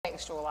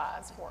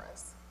contextualize for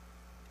us?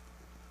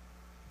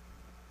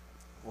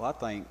 Well, I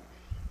think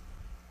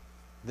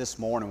this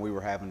morning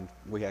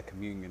we had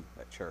communion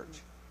at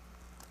church.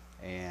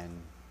 And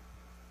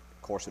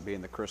of course, it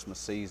being the Christmas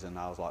season,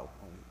 I was like, well,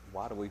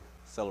 why do we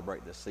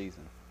celebrate this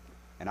season?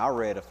 And I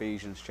read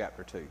Ephesians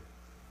chapter 2,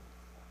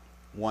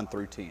 1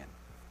 through 10.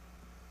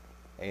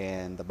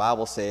 And the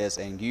Bible says,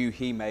 and you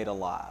he made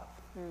alive.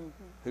 Mm-hmm.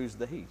 Who's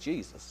the he?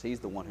 Jesus. He's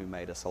the one who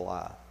made us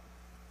alive.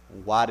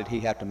 Why did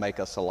he have to make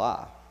us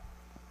alive?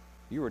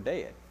 You were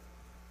dead.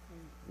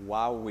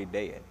 Why were we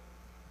dead?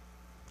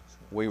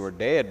 We were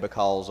dead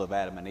because of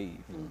Adam and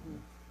Eve. Mm-hmm.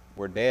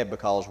 We're dead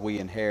because we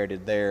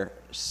inherited their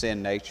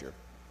sin nature.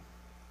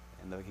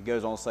 And he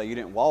goes on to say, you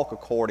didn't walk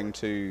according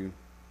to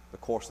the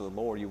course of the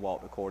Lord, you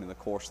walked according to the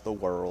course of the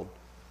world.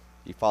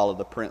 You followed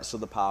the prince of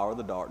the power of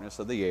the darkness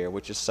of the air,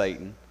 which is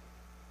Satan,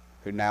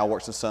 who now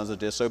works the sons of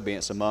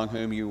disobedience, among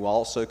whom you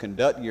also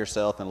conduct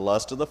yourself in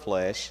lust of the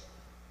flesh,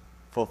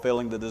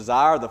 fulfilling the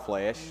desire of the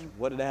flesh.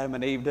 What did Adam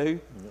and Eve do?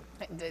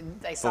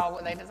 They saw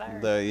what they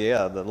desired.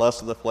 The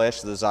lust of the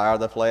flesh, the desire of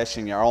the flesh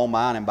in your own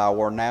mind, and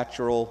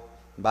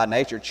by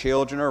nature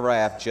children of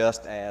wrath,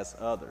 just as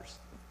others.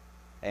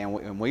 And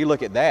when we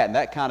look at that, and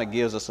that kind of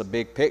gives us a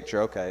big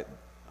picture, okay,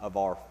 of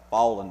our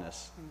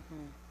fallenness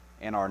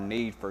and our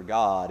need for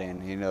God.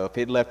 And, you know, if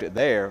he'd left it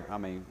there, I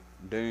mean,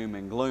 doom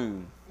and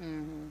gloom.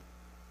 Mm-hmm.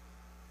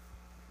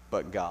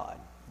 But God,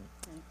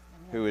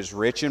 who is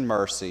rich in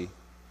mercy,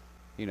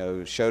 you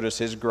know, showed us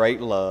his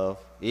great love.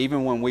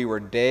 Even when we were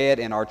dead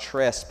in our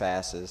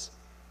trespasses,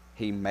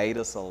 he made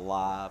us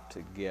alive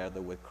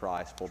together with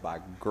Christ. For by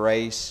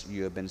grace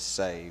you have been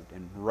saved,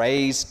 and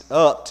raised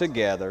up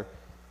together,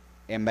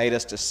 and made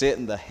us to sit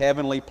in the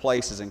heavenly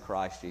places in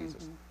Christ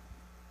Jesus. Mm-hmm.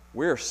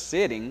 We're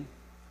sitting,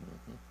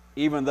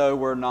 even though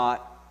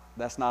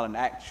that's not an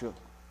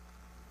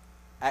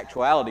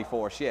actuality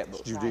for us yet.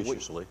 But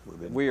judiciously.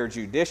 We are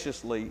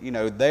judiciously, you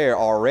know, there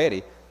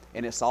already.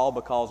 And it's all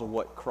because of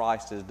what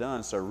Christ has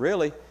done. So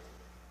really,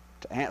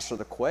 to answer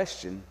the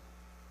question,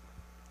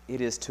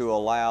 it is to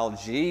allow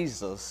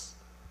Jesus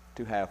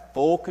to have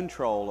full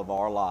control of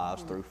our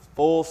lives through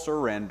full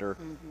surrender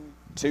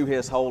to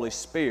his Holy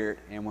Spirit.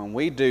 And when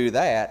we do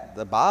that,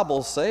 the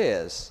Bible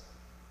says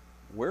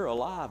we're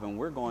alive and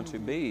we're going to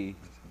be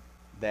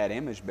that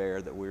image bearer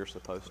that we're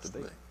supposed to be.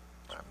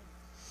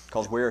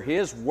 Because we're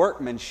his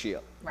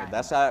workmanship. Right.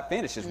 That's how it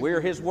finishes. We're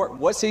his work.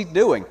 What's he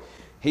doing?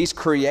 He's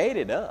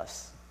created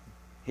us.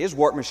 His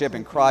workmanship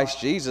in Christ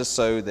Jesus,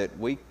 so that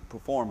we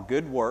perform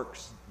good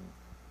works,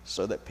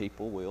 so that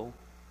people will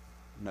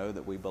know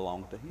that we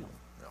belong to him.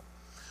 Yeah.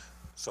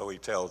 So he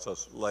tells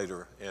us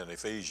later in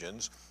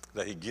Ephesians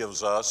that he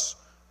gives us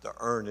the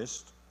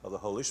earnest of the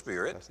Holy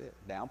Spirit. That's it.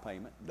 Down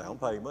payment. Down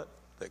payment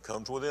that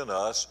comes within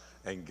us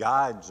and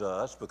guides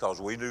us, because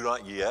we do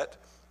not yet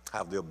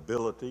have the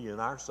ability in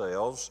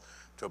ourselves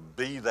to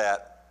be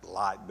that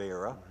light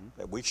bearer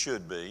that we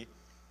should be.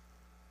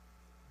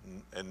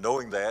 And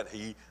knowing that,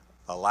 he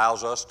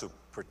allows us to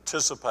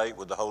participate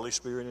with the Holy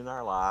Spirit in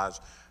our lives,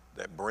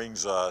 that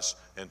brings us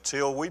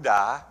until we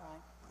die.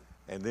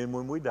 Right. And then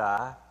when we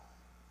die,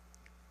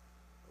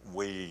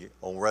 we,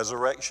 on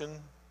resurrection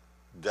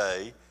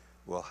day,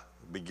 will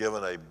be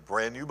given a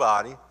brand new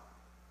body,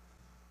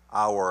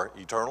 our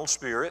eternal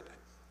spirit,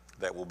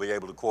 that will be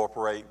able to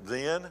cooperate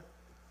then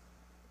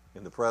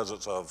in the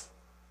presence of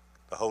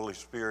the Holy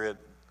Spirit,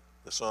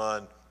 the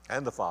Son,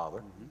 and the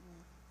Father,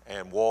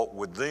 and walk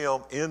with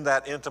them in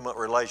that intimate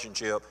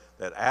relationship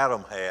that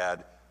Adam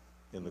had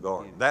in the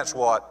garden. That's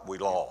what we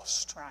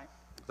lost. Right.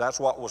 That's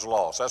what was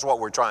lost. That's what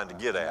we're trying to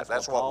get at.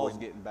 That's what Paul's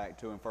getting back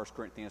to in 1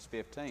 Corinthians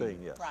 15.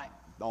 Yes. Right.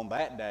 On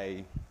that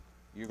day,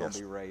 you're going to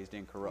be raised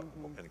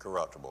incorruptible.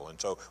 Incorruptible. And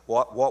so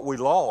what we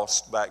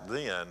lost back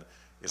then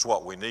is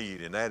what we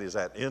need, and that is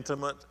that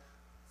intimate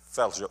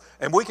fellowship.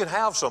 And we can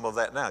have some of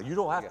that now. You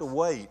don't have to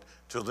wait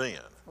till then.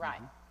 Right.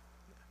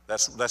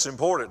 That's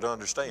important to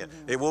understand.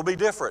 It will be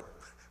different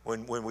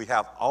when we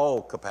have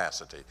all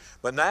capacity.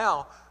 But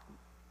now,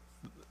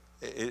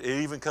 it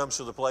even comes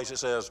to the place that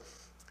says,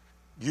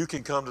 you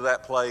can come to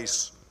that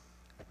place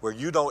where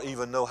you don't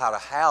even know how to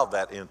have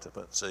that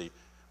intimacy.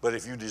 But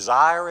if you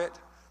desire it,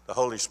 the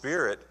Holy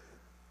Spirit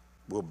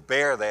will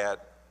bear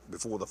that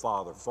before the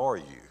Father for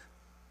you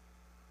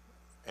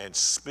and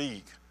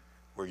speak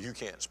where you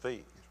can't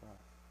speak. That's right.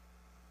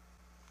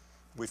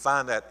 We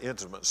find that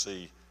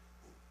intimacy,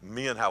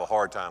 men have a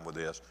hard time with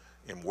this,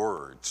 in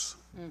words.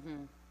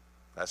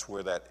 That's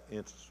where that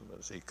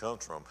intimacy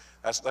comes from.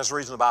 That's the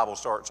reason the Bible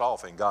starts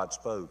off, and God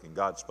spoke, and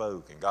God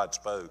spoke, and God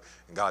spoke,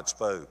 and God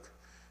spoke.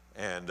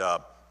 And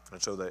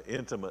so the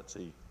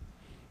intimacy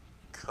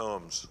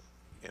comes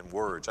in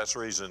words. That's the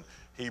reason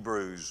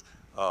Hebrews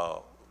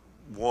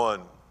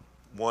 1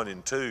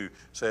 and 2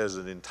 says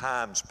that in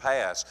times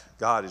past,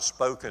 God has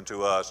spoken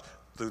to us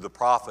through the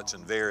prophets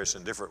in various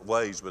and different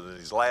ways, but in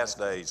these last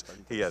days,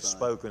 he has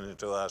spoken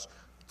to us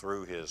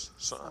through his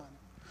Son.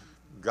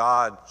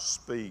 God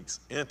speaks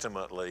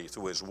intimately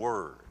through his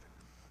word,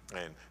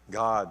 and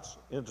God's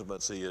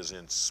intimacy is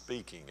in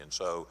speaking. And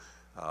so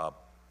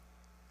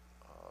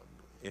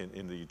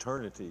in the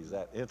eternities,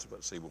 that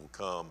intimacy will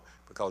come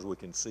because we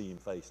can see him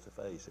face to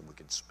face and we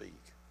can speak.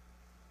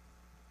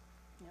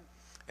 Yep.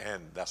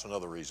 And that's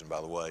another reason,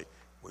 by the way,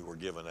 we were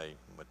given a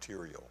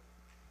material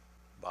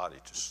body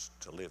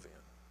to live in.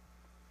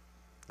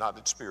 Not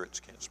that spirits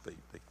can't speak.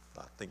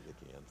 I think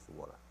they can, for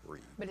what I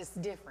read. But it's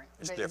different.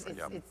 It's But different,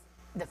 yeah. It's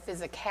the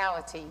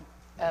physicality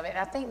of it.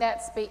 I think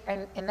that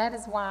and that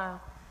is why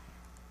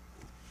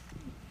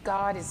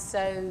God is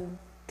so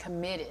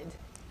committed.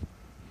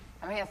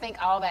 I mean, I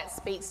think all that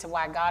speaks to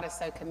why God is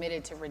so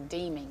committed to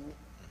redeeming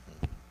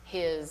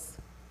his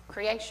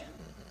creation.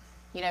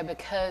 You know,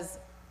 because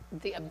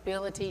the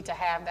ability to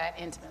have that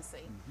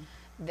intimacy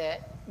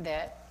that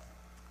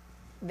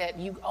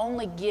you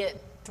only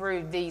get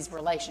through these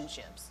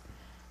relationships.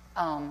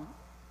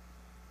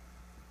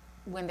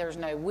 When there's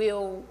no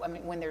will, I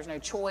mean, when there's no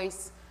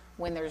choice,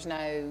 when there's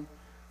no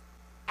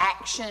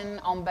action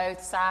on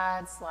both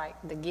sides, like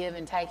the give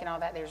and take and all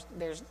that,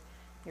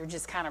 you're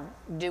just kind of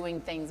doing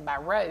things by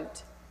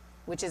rote,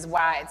 which is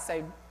why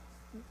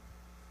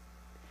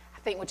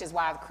which is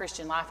why the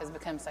Christian life has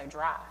become so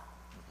dry.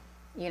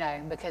 You know,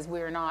 because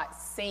we're not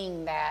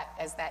seeing that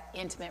as that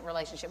intimate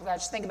relationship. I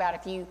just think about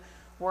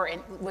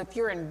if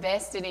you're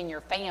invested in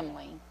your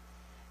family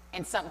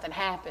and something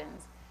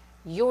happens,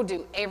 you'll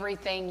do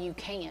everything you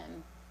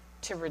can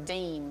to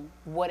redeem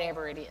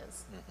whatever it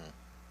is.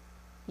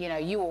 You know,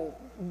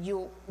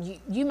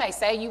 you may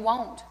say you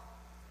won't,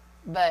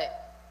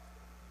 but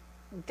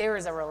there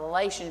is a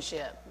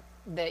relationship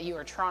that you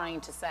are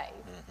trying to save.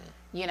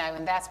 You know,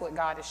 and that's what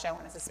God is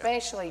showing us,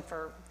 especially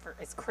for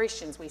as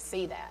Christians, we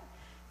see that.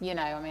 You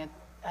know, I mean,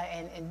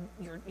 and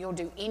you'll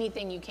do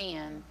anything you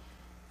can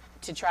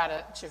to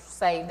try to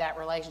save that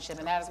relationship,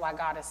 and that is why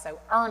God is so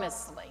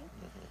earnestly,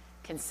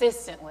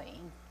 consistently,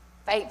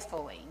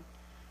 faithfully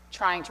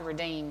trying to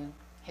redeem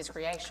his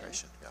creation.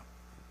 Yeah.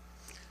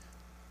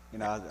 You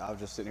know, I was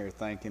just sitting here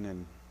thinking,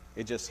 and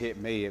it just hit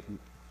me, and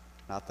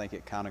I think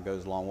it kind of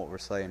goes along what we're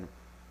saying.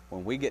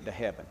 When we get to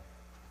heaven,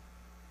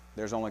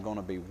 there's only going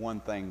to be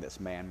one thing that's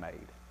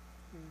man-made.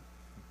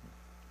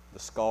 The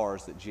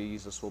scars that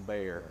Jesus will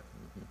bear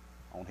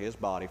on his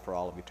body for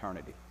all of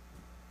eternity.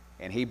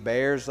 And he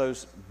bears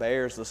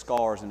the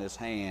scars in his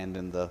hand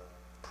and the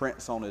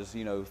prints on his,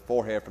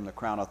 forehead from the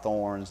crown of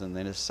thorns, and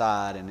then his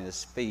side and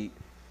his feet,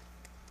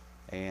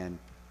 and,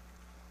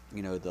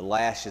 the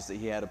lashes that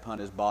he had upon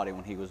his body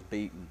when he was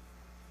beaten,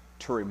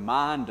 to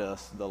remind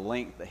us the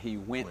length that he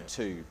went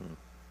to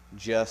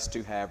just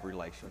to have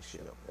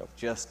relationship,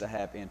 just to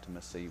have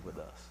intimacy with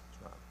us.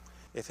 That's right.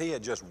 If he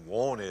had just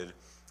wanted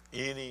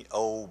any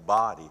old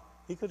body,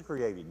 he could have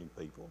created new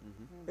people.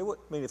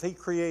 If he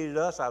created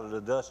us out of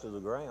the dust of the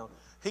ground,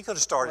 he could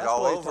have started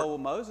all over. That's what he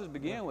told Moses to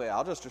begin with.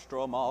 I'll just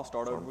destroy them all,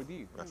 start over with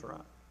you. That's right.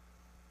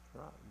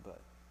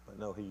 But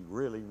no, he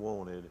really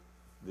wanted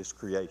this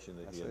creation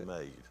that he had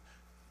made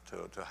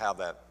to have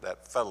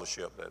that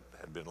fellowship that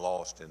had been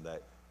lost in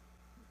that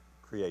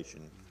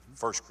creation,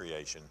 first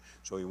creation.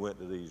 So he went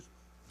to these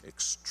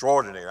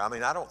extraordinary,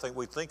 I don't think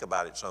we think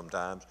about it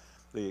sometimes,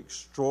 the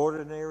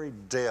extraordinary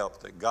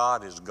depth that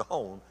God has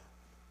gone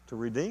to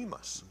redeem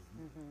us.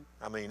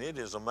 It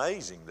is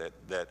amazing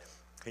that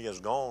he has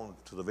gone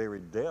to the very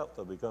depth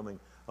of becoming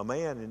a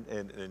man,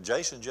 and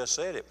Jason just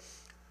said it.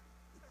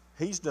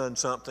 He's done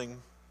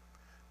something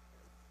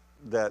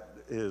that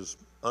is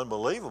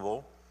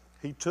unbelievable.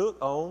 He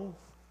took on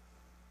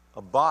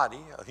a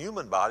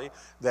human body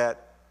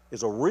that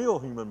is a real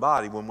human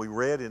body. When we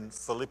read in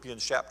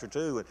Philippians chapter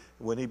 2, and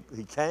when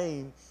he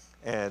came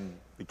and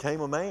became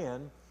a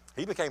man,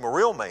 he became a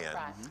real man.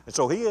 Right. And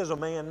so he is a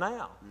man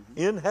now.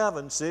 In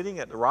heaven, sitting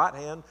at the right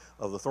hand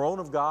of the throne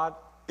of God,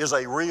 is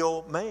a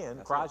real man,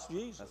 Christ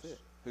Jesus. That's it.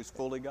 Who's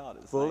fully God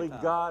at the Fully same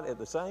time. God at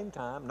the same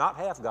time, not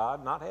half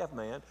God, not half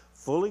man,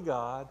 fully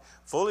God,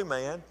 fully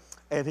man,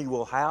 and he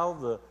will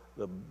have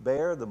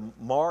bear the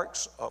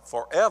marks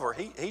forever.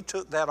 He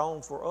took that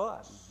on for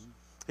us.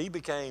 He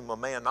became a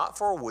man not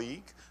for a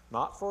week,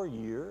 not for a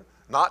year,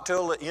 not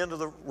till the end of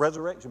the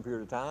resurrection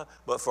period of time,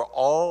 but for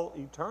all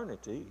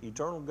eternity.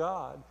 Eternal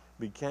God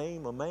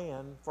became a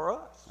man for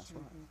us. That's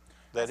right.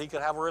 That he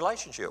could have a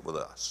relationship with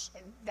us.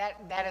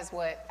 That is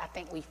what I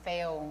think we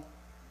fail,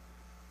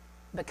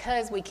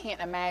 because we can't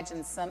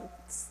imagine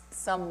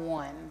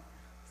someone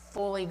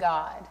fully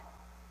God,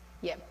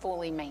 yet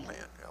fully man.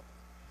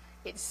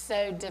 It's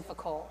so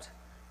difficult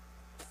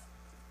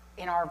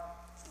in our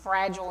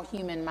fragile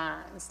human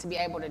minds to be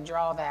able to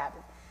draw that.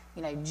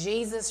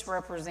 Jesus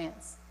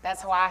represents.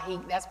 That's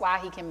why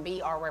he can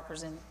be our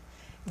representative.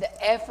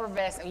 The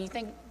effervescent.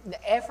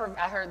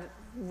 I heard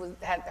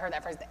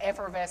that phrase, the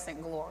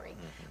effervescent glory.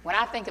 When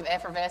I think of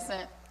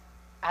effervescent,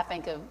 I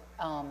think of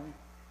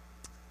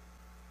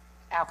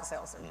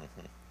Alka-Seltzer.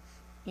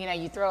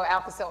 You throw an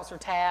Alka-Seltzer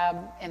tab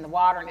in the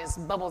water and it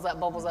just bubbles up,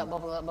 bubbles up,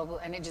 bubbles up,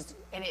 bubbles, and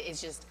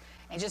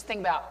just think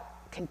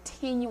about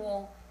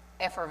continual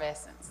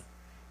effervescence.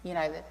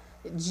 That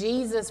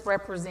Jesus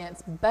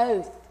represents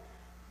both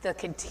the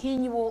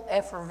continual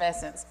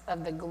effervescence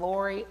of the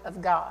glory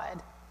of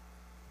God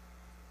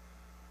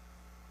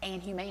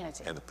and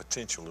humanity. And the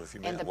potential of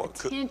And humanity. the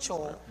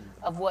potential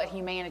of what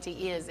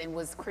humanity is and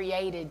was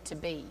created to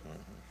be.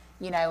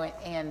 You know,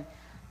 and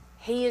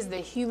he is the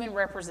human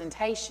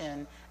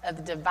representation of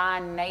the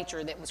divine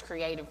nature that was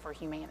created for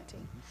humanity.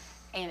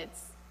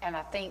 And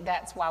I think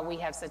that's why we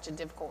have such a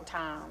difficult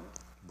time.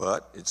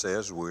 But it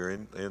says, we're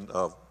in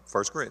 1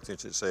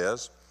 Corinthians, it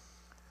says,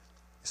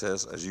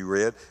 as you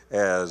read,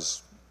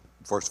 as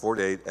verse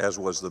 48, as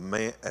was the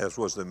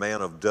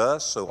man of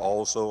dust, so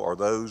also are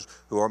those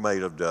who are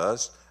made of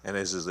dust, and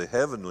as is the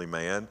heavenly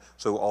man,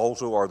 so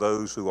also are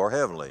those who are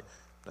heavenly.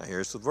 Now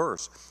here's the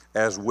verse.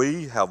 As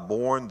we have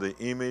borne the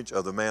image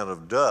of the man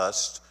of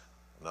dust,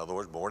 in other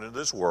words, born into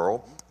this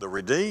world, the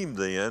redeemed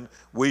then,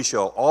 we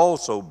shall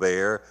also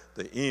bear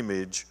the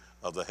image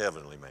of the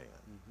heavenly man.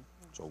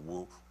 So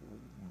we'll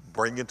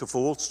bring into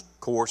full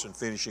course and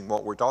finishing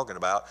what we're talking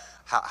about.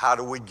 How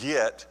do we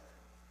get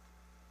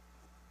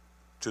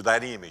to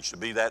that image, to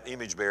be that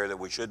image bearer that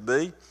we should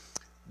be?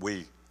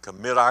 We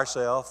commit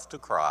ourselves to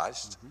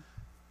Christ,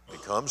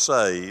 become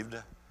saved,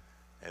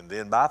 and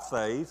then by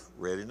faith,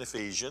 read in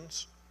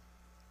Ephesians,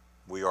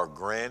 we are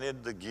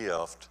granted the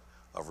gift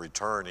of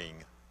returning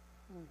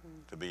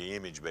to be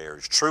image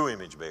bearers, true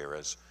image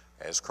bearers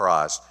as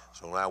Christ.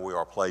 So now we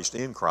are placed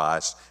in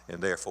Christ,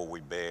 and therefore we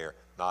bear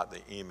not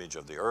the image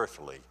of the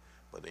earthly,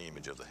 but the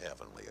image of the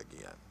heavenly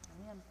again.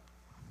 Amen.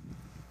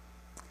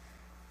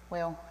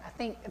 Well, I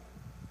think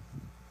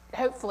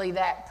hopefully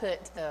that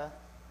put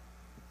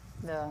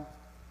the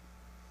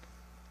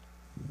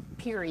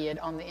period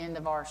on the end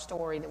of our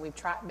story that we've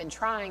been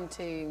trying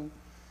to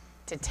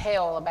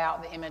tell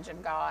about the image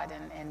of God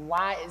and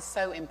why it's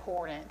so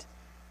important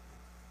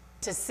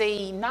to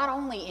see not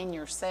only in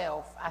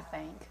yourself, I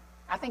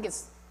think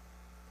it's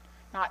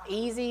not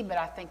easy, but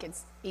I think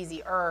it's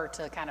easier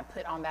to kind of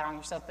put on that on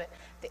yourself, but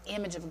the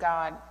image of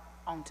God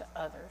onto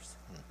others.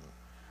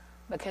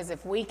 Because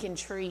if we can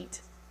take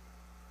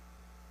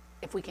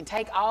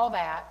all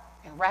that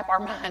and wrap our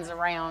minds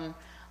around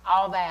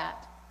all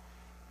that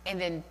and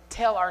then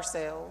tell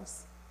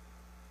ourselves,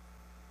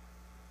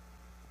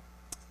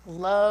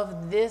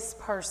 love this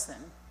person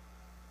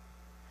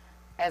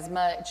as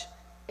much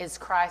as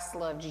Christ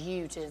loved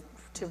you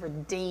to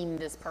redeem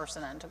this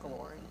person unto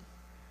glory,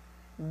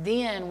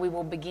 then we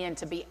will begin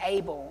to be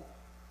able,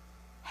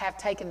 have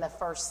taken the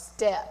first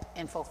step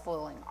in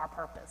fulfilling our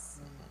purpose.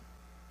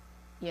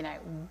 You know,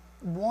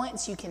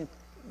 once you can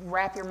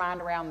wrap your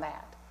mind around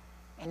that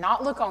and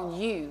not look on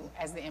you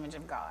as the image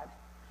of God,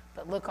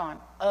 but look on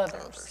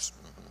others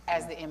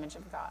as the image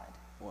of God.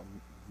 Well,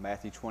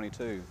 Matthew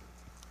 22,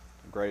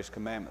 the greatest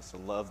commandment is to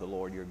love the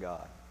Lord your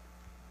God.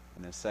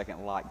 And then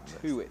second like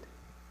to it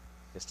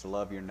is to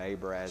love your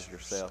neighbor as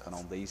yourself. And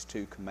on these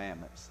two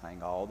commandments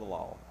hang all the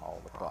law,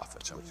 all the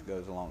prophets, which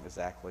goes along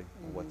exactly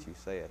with what you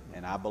said.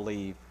 And I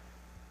believe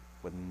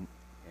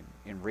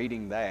in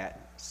reading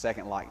that,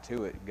 second like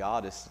to it,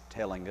 God is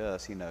telling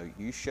us, you know,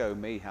 you show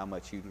me how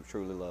much you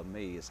truly love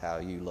me is how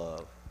you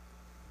love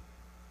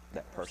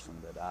that person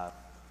that I've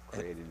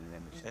created in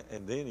an image.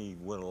 And then he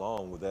went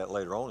along with that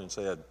later on and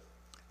said,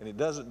 and it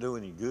doesn't do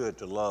any good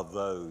to love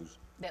those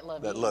That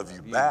love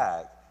you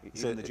back.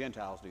 Even the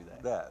Gentiles do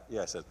that. He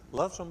said,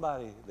 love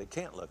somebody that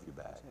can't love you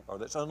back, or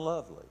that's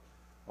unlovely,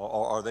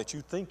 or that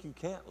you think you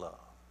can't love.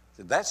 He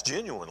said, that's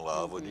genuine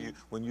love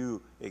when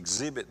you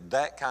exhibit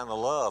that kind of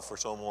love for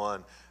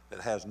someone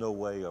that has no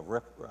way of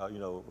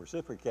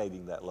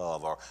reciprocating that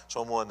love, or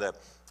someone that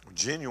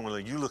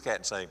genuinely you look at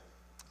and say,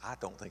 I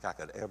don't think I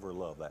could ever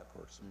love that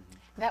person.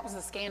 That was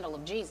the scandal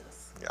of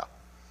Jesus. Yeah.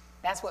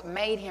 That's what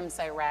made him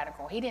so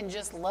radical. He didn't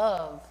just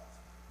love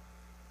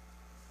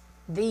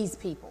these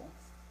people.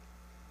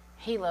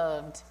 He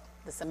loved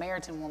the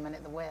Samaritan woman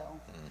at the well.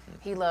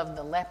 He loved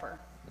the leper.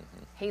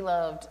 He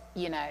loved,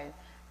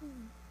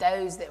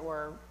 those that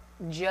were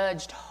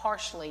judged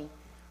harshly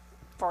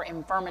for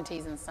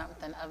infirmities and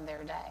something of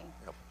their day.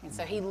 Yep. And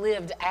so he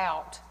lived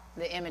out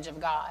the image of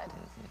God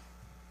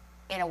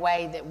in a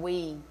way that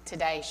we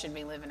today should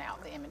be living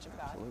out the image of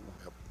God. Absolutely.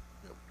 Yep.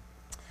 Yep.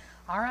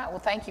 All right. Well,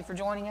 thank you for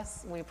joining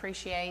us. We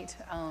appreciate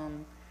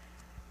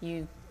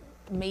you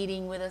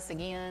meeting with us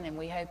again, and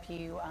we hope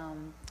you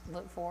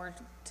look forward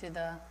to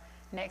the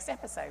next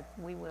episode.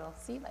 We will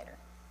see you later.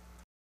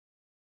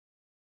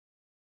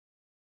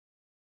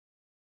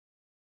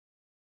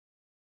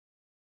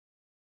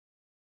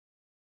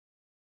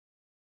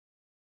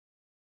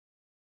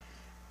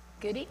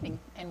 Good evening,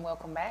 and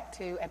welcome back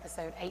to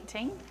episode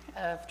 18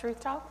 of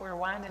Truth Talk. We're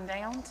winding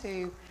down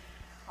to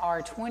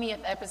our 20th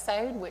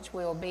episode, which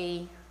will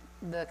be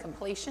the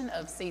completion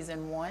of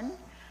season 1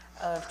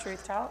 of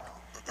Truth Talk.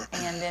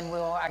 And then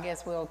we'll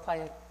play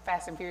a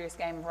Fast and Furious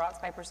game of rocks,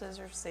 paper,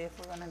 scissors, see if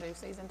we're going to do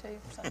season 2 or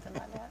something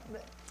like that.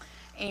 But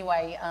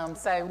anyway,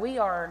 so we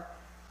are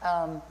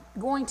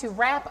going to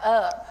wrap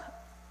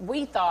up.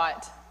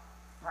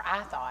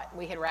 I thought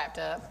we had wrapped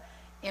up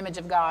Image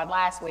of God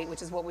last week,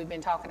 which is what we've been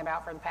talking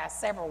about for the past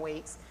several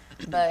weeks.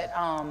 But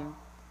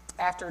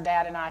after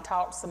Dad and I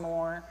talked some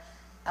more,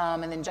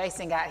 and then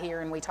Jason got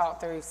here and we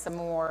talked through some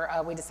more,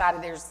 we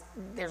decided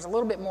there's a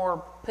little bit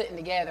more putting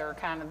together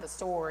kind of the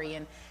story,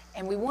 and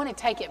And we want to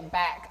take it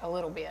back a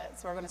little bit.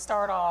 So we're going to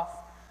start off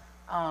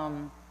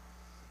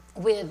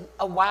with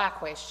a why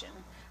question.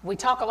 We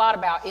talk a lot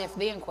about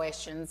if-then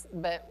questions,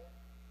 but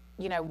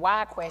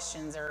why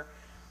questions are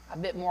a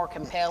bit more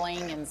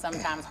compelling and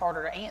sometimes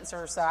harder to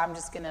answer. So I'm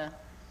just going to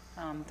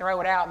throw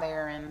it out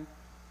there. And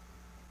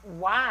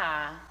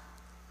why,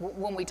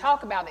 when we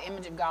talk about the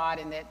image of God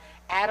and that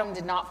Adam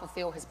did not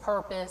fulfill his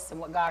purpose and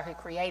what God had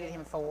created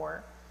him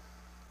for,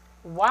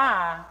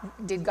 why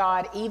did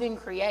God even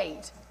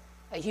create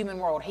a human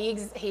world?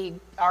 He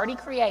already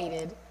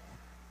created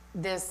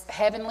this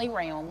heavenly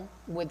realm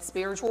with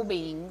spiritual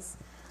beings.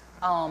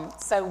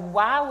 So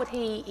why would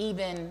he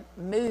even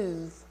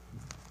move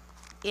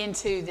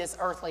into this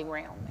earthly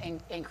realm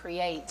and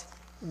create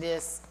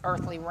this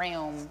earthly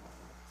realm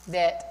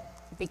that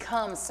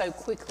becomes so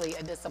quickly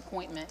a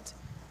disappointment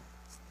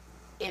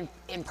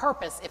in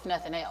purpose, if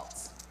nothing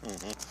else?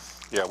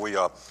 Mm-hmm. Yeah,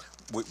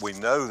 we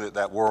know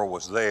that world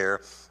was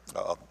there.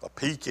 A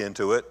peek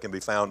into it can be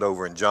found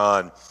over in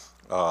John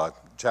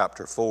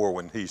chapter 4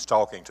 when he's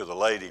talking to the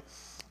lady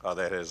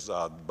that is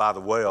by the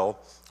well,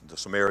 the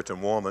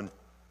Samaritan woman,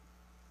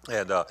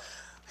 and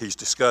he's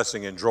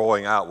discussing and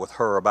drawing out with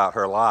her about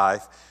her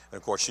life. And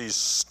of course,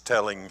 she's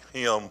telling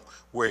him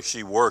where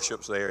she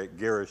worships there at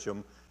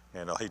Gershom,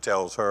 and he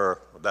tells her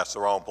that's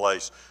the wrong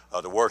place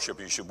to worship.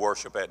 You should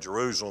worship at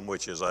Jerusalem,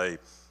 which is a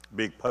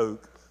big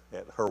poke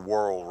at her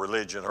world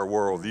religion, her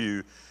world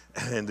view.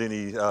 And then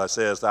he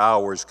says the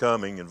hour is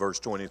coming in verse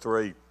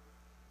 23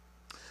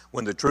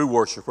 when the true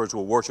worshipers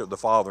will worship the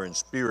Father in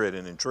spirit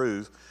and in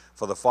truth,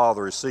 for the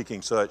Father is seeking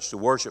such to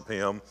worship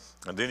him.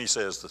 And then he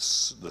says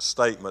the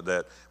statement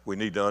that we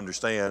need to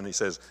understand. He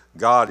says,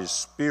 God is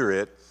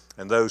spirit,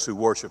 and those who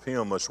worship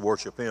him must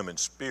worship him in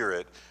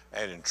spirit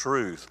and in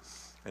truth.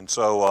 And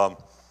so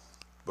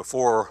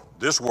before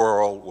this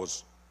world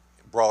was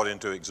brought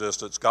into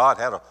existence, God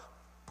had a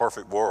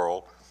perfect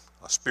world,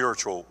 a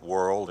spiritual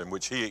world in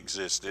which he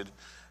existed,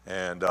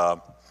 and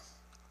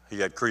he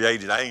had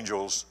created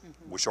angels,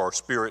 which are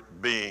spirit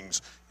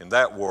beings in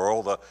that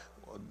world.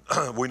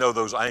 We know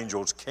those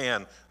angels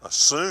can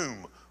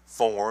assume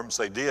forms.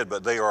 They did,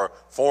 but they are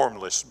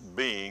formless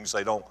beings.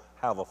 They don't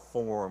have a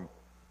form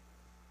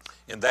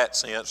in that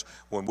sense.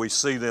 When we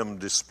see them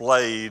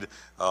displayed,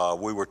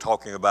 we were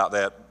talking about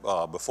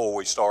that before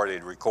we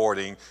started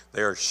recording.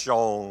 They're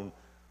shown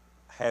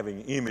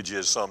having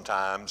images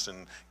sometimes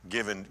and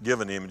given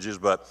images,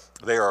 but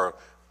they are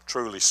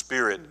truly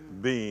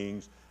spirit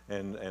beings,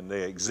 and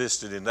they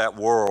existed in that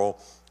world.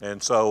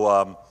 And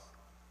so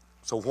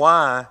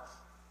why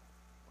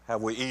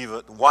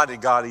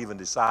did God even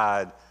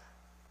decide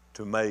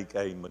to make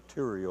a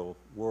material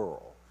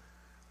world?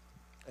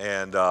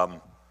 And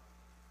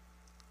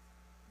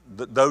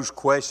those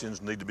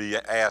questions need to be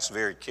asked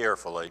very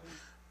carefully,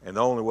 and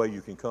the only way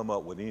you can come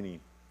up with any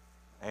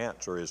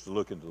answer is to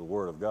look into the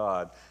Word of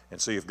God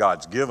and see if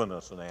God's given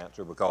us an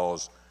answer,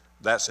 because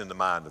that's in the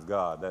mind of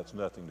God. That's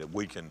nothing that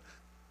we can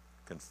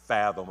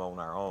fathom on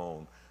our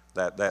own.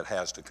 That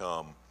has to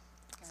come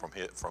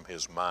from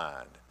his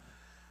mind.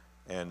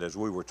 And as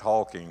we were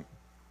talking,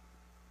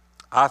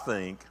 I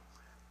think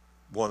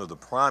one of the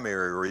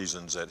primary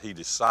reasons that he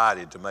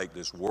decided to make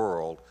this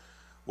world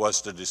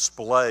was to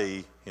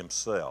display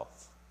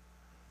himself.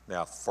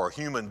 Now, for a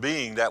human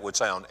being, that would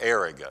sound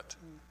arrogant,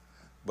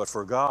 but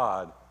for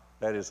God,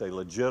 that is a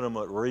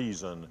legitimate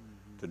reason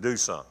to do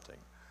something.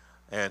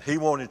 And he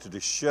wanted to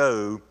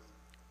show,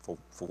 for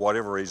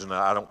whatever reason,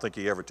 I don't think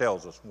he ever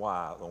tells us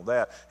why on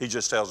that. He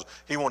just tells us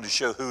he wanted to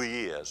show who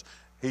he is.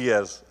 He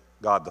is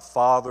God the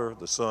Father,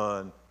 the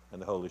Son,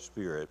 and the Holy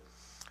Spirit.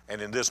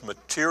 And in this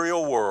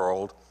material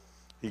world,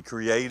 he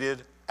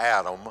created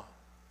Adam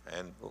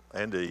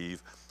and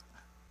Eve,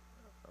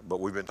 but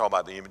we've been talking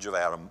about the image of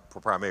Adam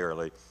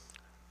primarily,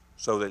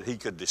 so that he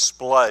could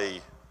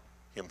display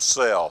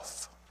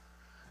himself.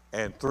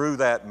 And through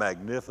that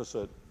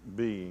magnificent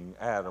being,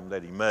 Adam,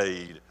 that he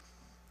made,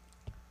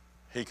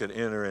 he could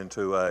enter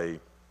into a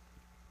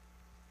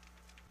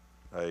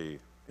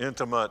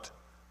intimate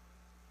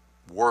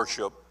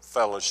worship,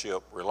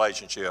 fellowship,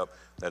 relationship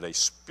that a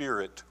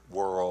spirit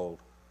world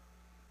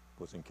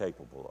was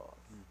incapable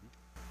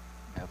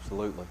of.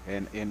 Absolutely.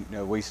 And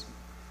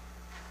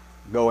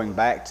going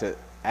back to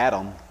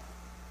Adam,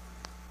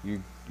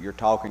 you're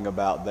talking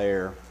about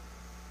there,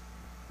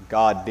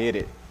 God did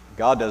it.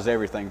 God does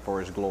everything for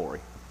his glory.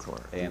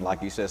 Correct. And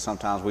like you said,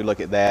 sometimes we look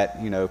at that,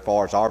 as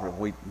far as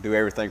we do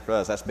everything for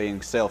us, that's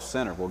being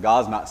self-centered. Well,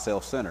 God's not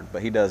self-centered,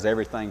 but he does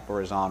everything for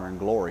his honor and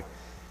glory.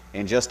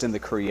 And just in the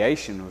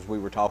creation, as we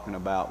were talking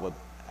about with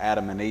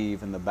Adam and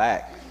Eve in the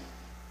back,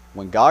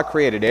 when God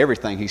created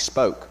everything, he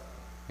spoke,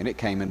 and it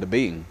came into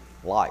being.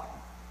 Light,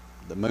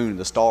 the moon,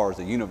 the stars,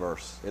 the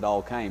universe, it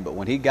all came. But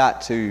when he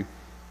got to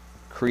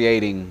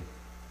creating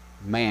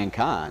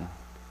mankind,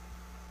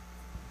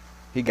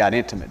 he got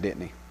intimate,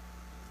 didn't he?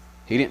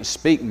 He didn't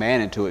speak man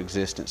into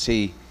existence.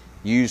 He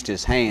used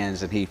his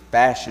hands, and he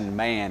fashioned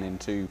man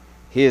into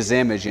his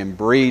image and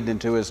breathed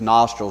into his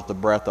nostrils the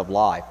breath of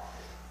life.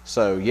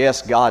 So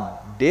yes, God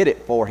did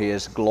it for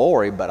his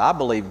glory, but I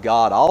believe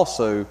God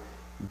also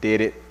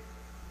did it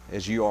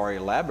as you already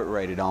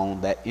elaborated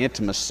on, that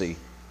intimacy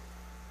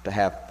to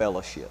have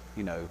fellowship.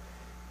 You know,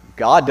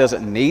 God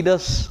doesn't need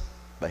us,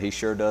 but he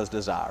sure does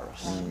desire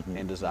us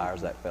and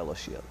desires that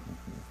fellowship.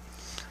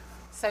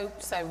 So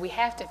we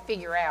have to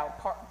figure out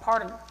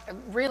part of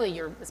really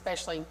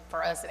especially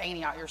for us at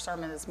Antioch, your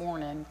sermon this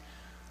morning,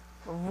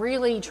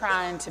 really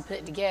trying to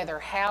put together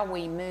how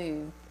we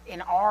move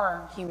in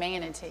our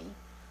humanity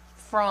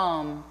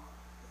from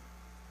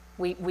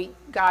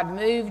God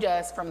moved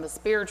us from the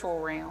spiritual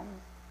realm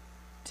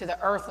to the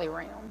earthly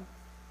realm,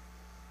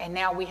 and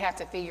now we have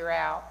to figure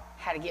out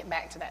how to get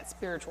back to that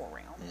spiritual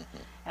realm.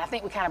 And I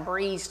think we kind of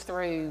breezed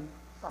through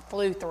or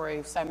flew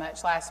through so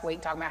much last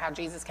week talking about how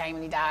Jesus came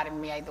and he died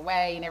and made the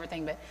way and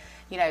everything, but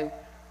you know,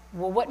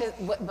 well,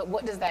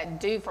 what does that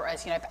do for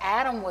us? You know, if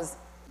Adam,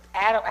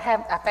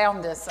 I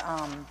found this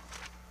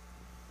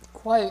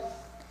quote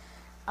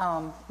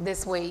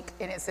this week,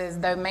 and it says,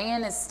 though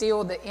man is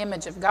still the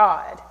image of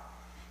God,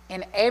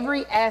 in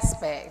every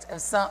aspect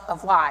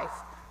of life,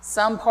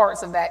 some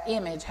parts of that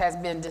image has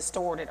been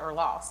distorted or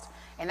lost.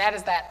 And that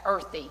is that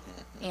earthy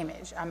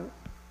image.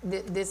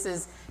 This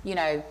is, you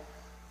know,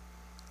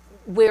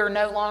 we're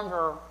no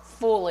longer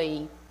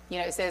fully, you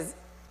know, it says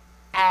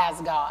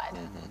as God.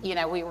 You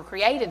know, we were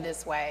created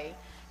this way,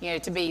 you know,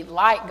 to be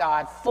like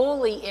God,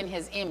 fully in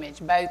his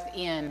image, both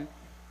in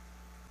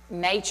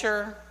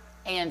nature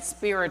and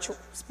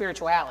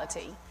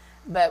spirituality.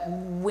 But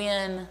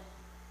when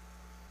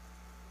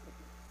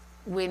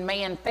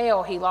man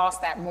fell, he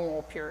lost that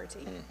moral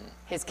purity.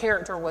 His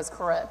character was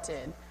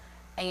corrupted.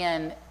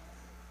 And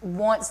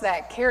once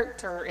that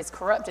character is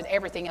corrupted,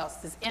 everything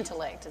else, his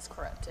intellect is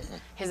corrupted.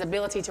 His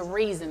ability to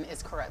reason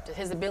is corrupted.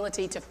 His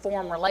ability to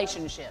form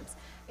relationships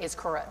is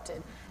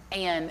corrupted.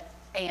 And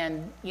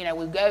you know,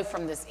 we go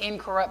from this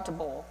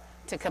incorruptible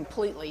to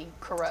completely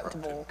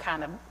corruptible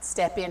kind of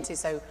step into.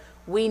 So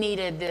we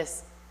needed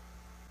this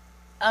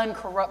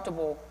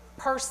uncorruptible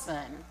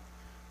person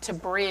to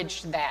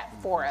bridge that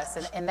for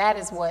us. And that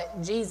is what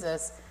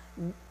Jesus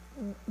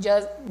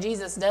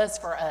does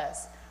for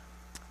us.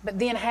 But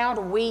then how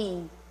do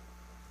we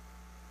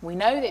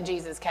know that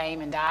Jesus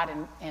came and died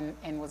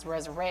and was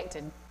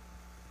resurrected,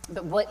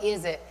 but what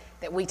is it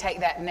that we take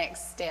that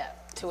next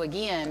step to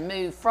again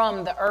move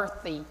from the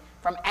earthly,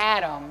 from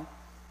Adam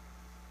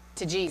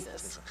to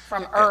Jesus,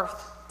 from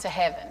earth to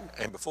heaven?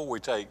 And before we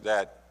take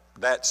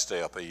that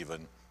step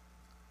even,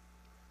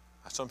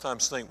 I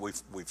sometimes think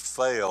we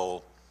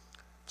fail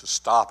to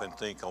stop and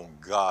think on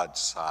God's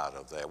side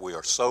of that. We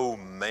are so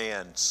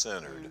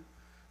man-centered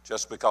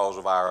just because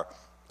of our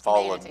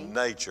fallen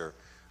nature.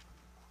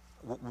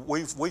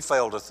 We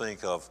fail to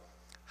think of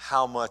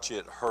how much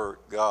it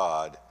hurt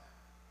God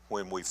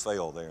when we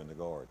fell there in the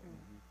garden.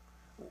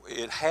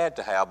 It had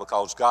to have,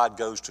 because God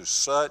goes to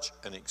such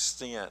an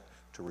extent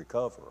to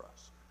recover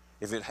us.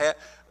 If it had,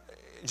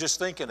 just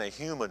think in a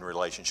human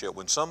relationship,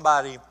 when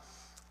somebody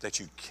that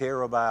you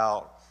care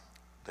about,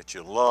 that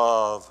you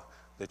love,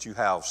 that you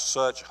have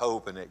such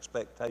hope and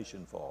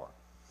expectation for,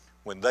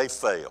 when they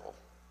fail,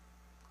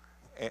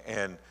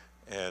 and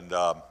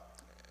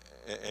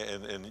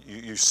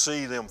you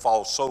see them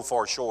fall so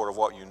far short of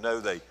what you know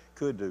they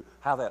could do,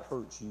 how that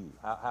hurts you,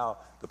 how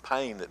the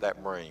pain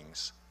that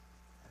brings.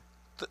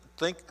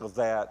 Think of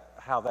that,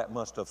 how that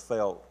must have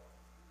felt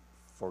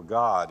for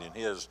God in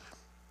his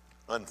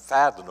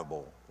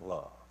unfathomable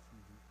love.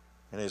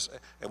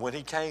 And when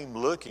he came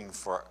looking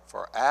for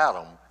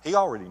Adam, he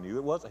already knew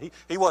it wasn't.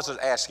 He wasn't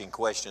asking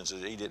questions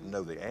that he didn't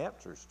know the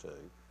answers to.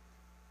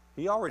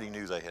 He already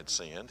knew they had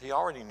sinned. He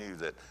already knew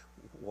that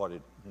what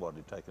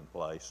had taken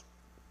place.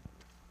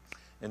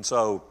 And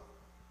so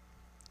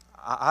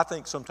I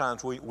think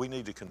sometimes we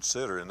need to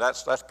consider, and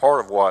that's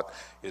part of what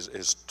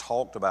is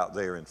talked about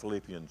there in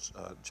Philippians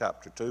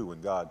chapter 2, when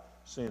God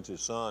sends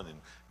his son and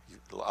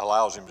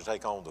allows him to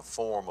take on the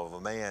form of a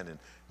man and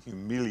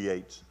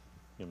humiliates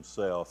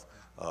himself.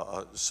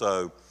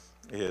 So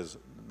is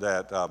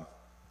that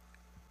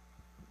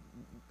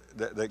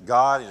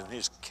God in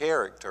his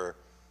character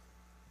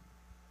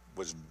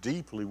was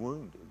deeply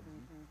wounded.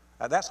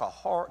 That's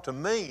to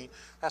me,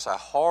 that's a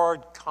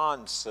hard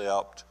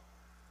concept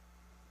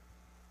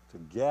to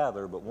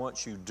gather, but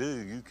once you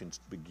do, you can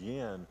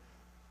begin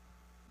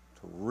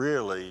to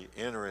really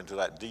enter into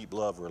that deep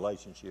love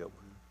relationship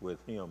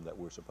with him that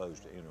we're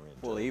supposed to enter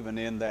into. Well, even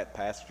in that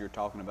passage you're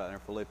talking about in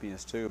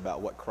Philippians 2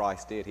 about what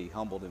Christ did, he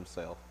humbled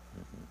himself.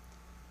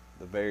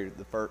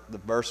 The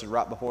verses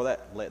right before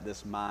that, let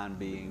this mind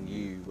be in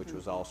you, which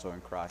was also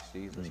in Christ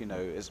Jesus. You know,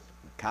 it's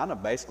kind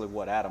of basically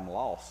what Adam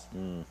lost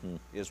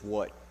is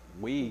what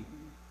we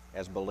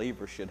as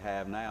believers should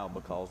have now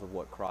because of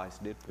what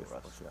Christ did for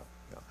us.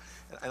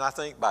 And I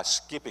think by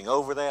skipping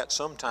over that,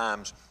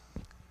 sometimes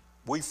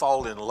we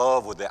fall in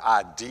love with the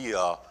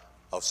idea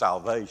of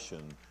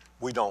salvation.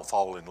 We don't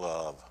fall in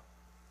love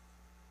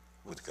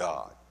with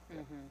God.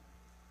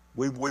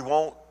 We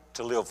want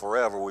to live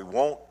forever. We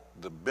want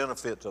the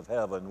benefits of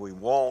heaven. We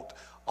want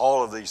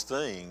all of these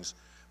things,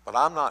 but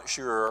I'm not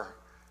sure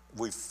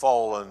we've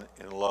fallen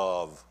in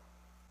love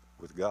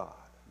with God.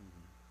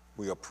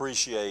 We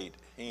appreciate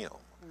him.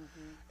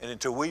 And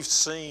until we've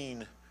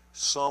seen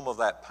some of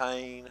that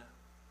pain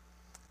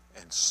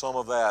and some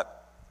of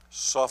that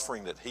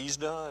suffering that he's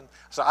done,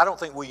 so I don't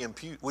think we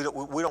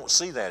don't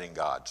see that in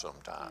God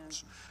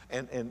sometimes.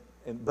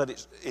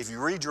 But if you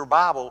read your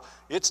Bible,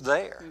 it's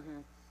there.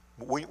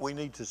 We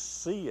need to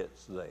see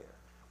it's there.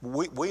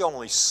 We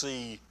only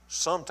see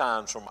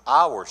sometimes from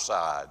our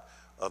side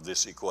of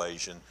this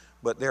equation,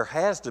 but there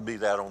has to be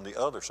that on the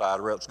other side,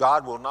 or else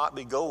God will not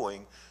be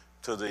going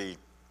to the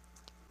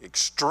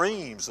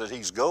extremes that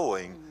he's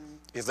going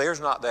if there's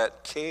not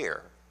that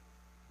care,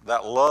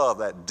 that love,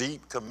 that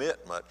deep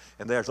commitment,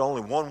 and there's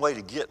only one way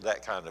to get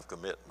that kind of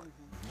commitment.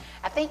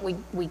 I think we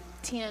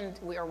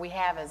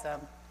have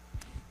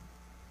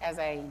as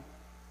a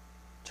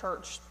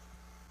church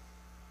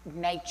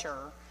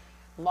nature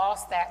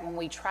lost that when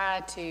we try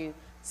to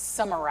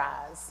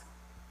summarize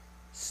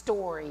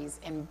stories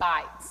in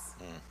bites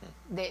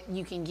that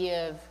you can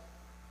give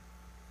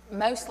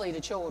mostly to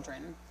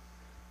children,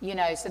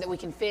 so that we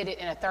can fit it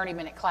in a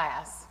 30-minute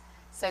class,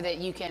 so that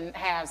you can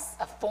have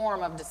a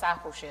form of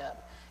discipleship,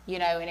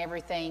 and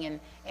everything.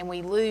 And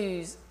we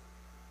lose,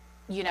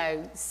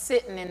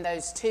 sitting in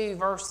those 2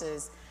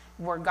 verses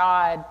where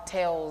God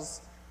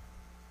tells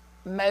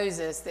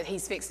Moses that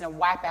he's fixing to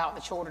wipe out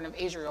the children of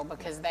Israel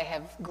because they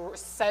have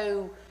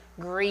so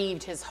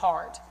grieved his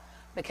heart,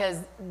 because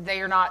they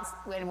are not,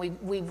 and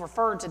we've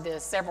referred to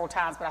this several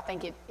times, but I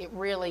think it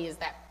really is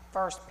that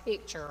first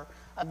picture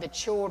of the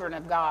children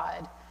of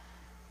God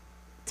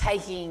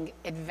taking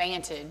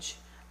advantage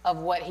of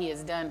what he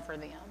has done for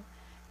them.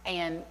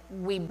 And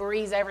we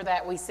breeze over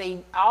that. We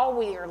see all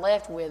we are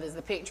left with is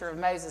the picture of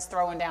Moses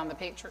throwing down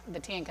the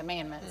 10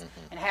 Commandments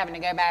and having to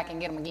go back and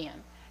get them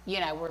again.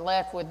 We're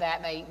left with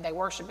that. They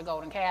worship a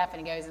golden calf,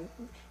 and he goes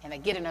and they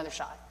get another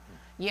shot.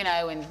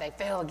 And they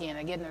fail again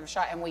and get another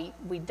shot. And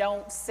we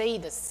don't see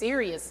the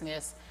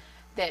seriousness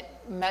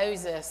that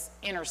Moses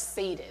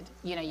interceded.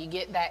 You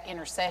get that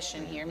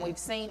intercession here. And we've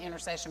seen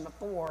intercession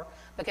before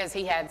because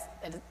he had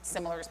a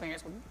similar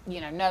experience with,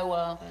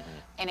 Noah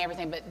and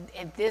everything. But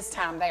at this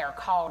time, they are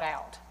called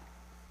out.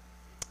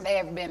 They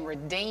have been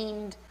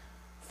redeemed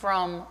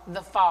from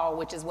the fall,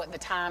 which is what the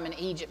time in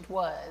Egypt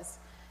was.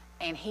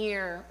 And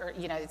here,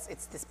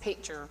 it's this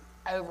picture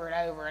over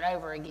and over and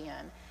over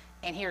again.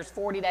 And here's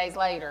 40 days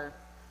later,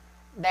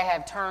 they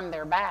have turned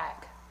their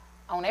back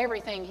on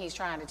everything he's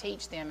trying to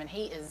teach them, and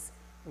he is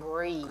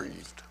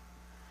grieved.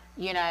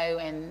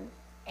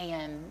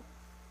 And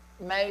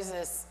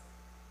Moses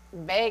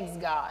begs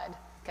God,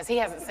 because he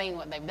hasn't seen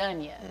what they've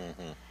done yet.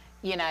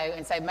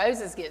 And so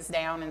Moses gets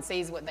down and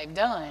sees what they've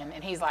done,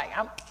 and he's like,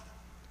 I'm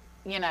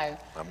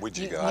with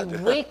you, God. You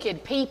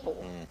wicked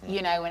people,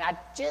 and I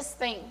just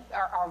think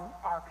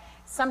our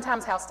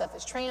sometimes how stuff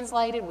is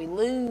translated, we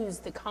lose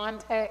the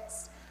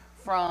context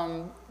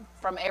from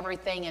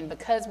everything, and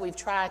because we've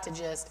tried to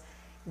just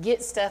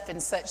get stuff in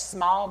such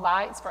small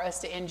bites for us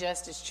to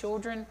ingest as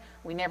children,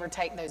 we never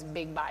take those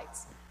big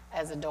bites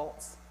as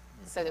adults,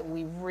 so that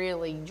we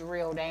really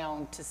drill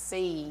down to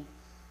see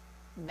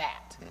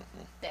that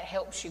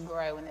helps you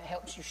grow and that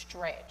helps you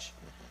stretch,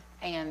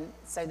 and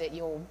so that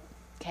you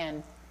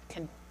can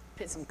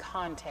put some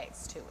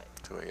context to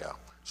it. Yeah.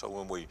 So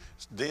when we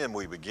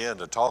begin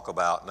to talk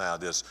about now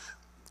this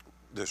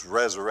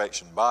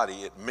resurrection body,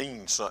 it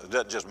means something. It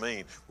doesn't just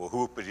mean, well,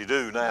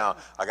 whoopity-doo, now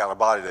I got a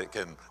body that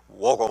can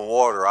walk on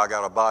water, I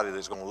got a body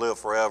that's going to live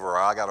forever, or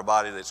I got a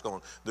body that's going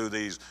to do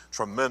these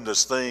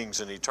tremendous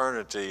things in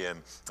eternity,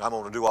 and I'm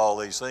going to do all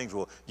these things.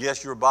 Well,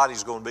 yes, your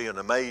body's going to be an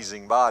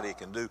amazing body, it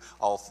can do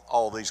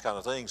all these kind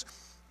of things,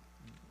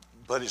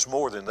 but it's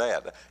more than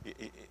that.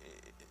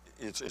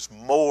 It's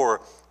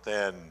more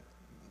than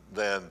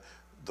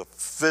the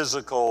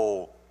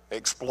physical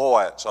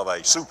exploits of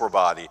a super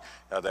body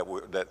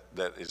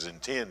that is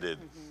intended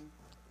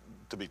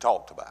to be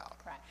talked about.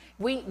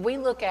 Right. We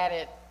look at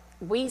it,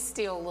 we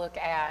still look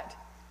at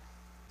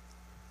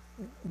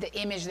the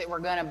image that we're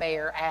going to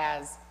bear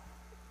as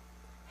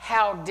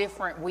how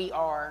different we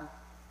are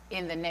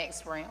in the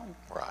next realm,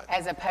 right,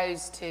 as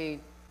opposed to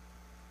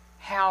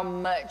how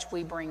much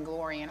we bring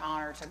glory and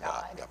honor to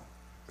God. Yep.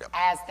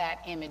 As that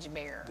image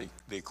bearer.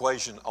 The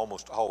equation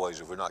almost always,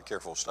 if we're not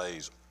careful,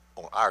 stays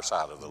on our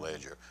side of the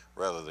ledger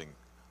rather than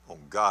on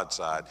God's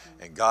side,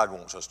 and God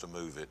wants us to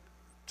move it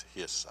to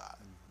his side.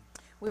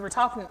 We were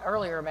talking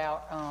earlier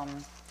about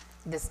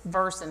this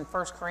verse in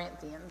 1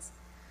 Corinthians,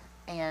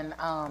 and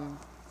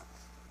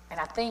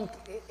I think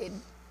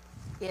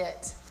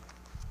it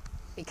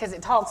because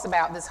it talks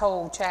about this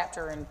whole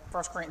chapter in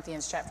 1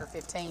 Corinthians chapter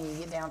 15. You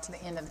get down to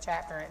the end of the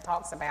chapter, and it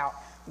talks about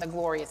the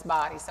glorious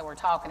body. So we're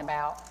talking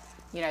about,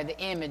 the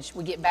image.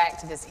 We get back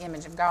to this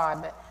image of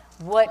God, but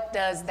what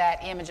does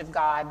that image of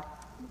God,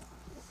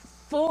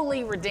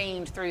 fully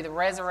redeemed through the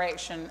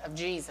resurrection of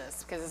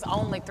Jesus, because it's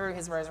only through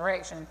his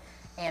resurrection,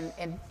 and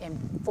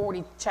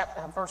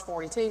verse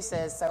 42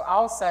 says, so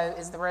also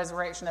is the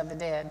resurrection of the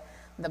dead.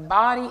 The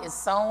body is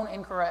sown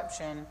in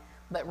corruption,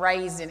 but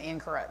raised in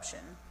incorruption.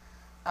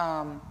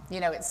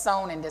 It's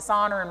sown in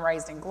dishonor and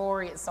raised in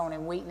glory. It's sown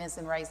in weakness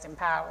and raised in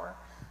power.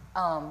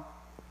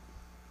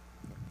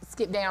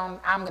 skip down.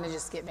 I'm going to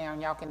just skip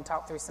down. Y'all can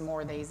talk through some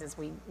more of these as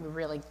we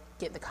really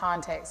get the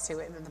context to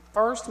it. The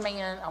first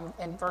man,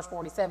 in verse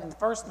 47, the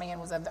first man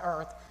was of the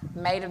earth,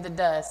 made of the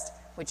dust,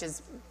 which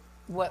is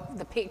what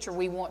the picture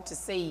we want to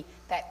see,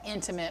 that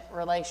intimate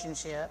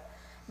relationship.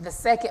 The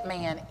second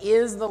man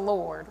is the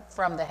Lord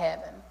from the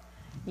heaven.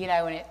 You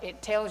know, and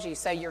it tells you,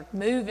 so you're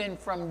moving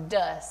from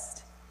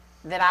dust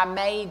that I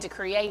made to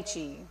create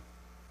you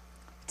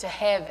to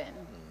heaven,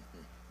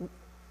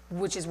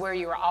 which is where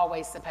you were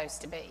always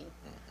supposed to be.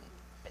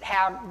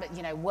 But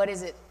you know, what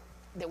is it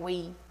that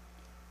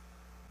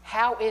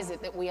how is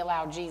it that we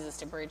allow Jesus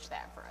to bridge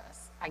that for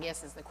us? I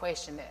guess is the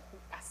question that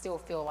I still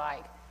feel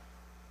like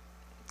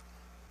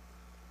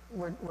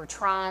we're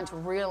trying to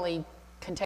really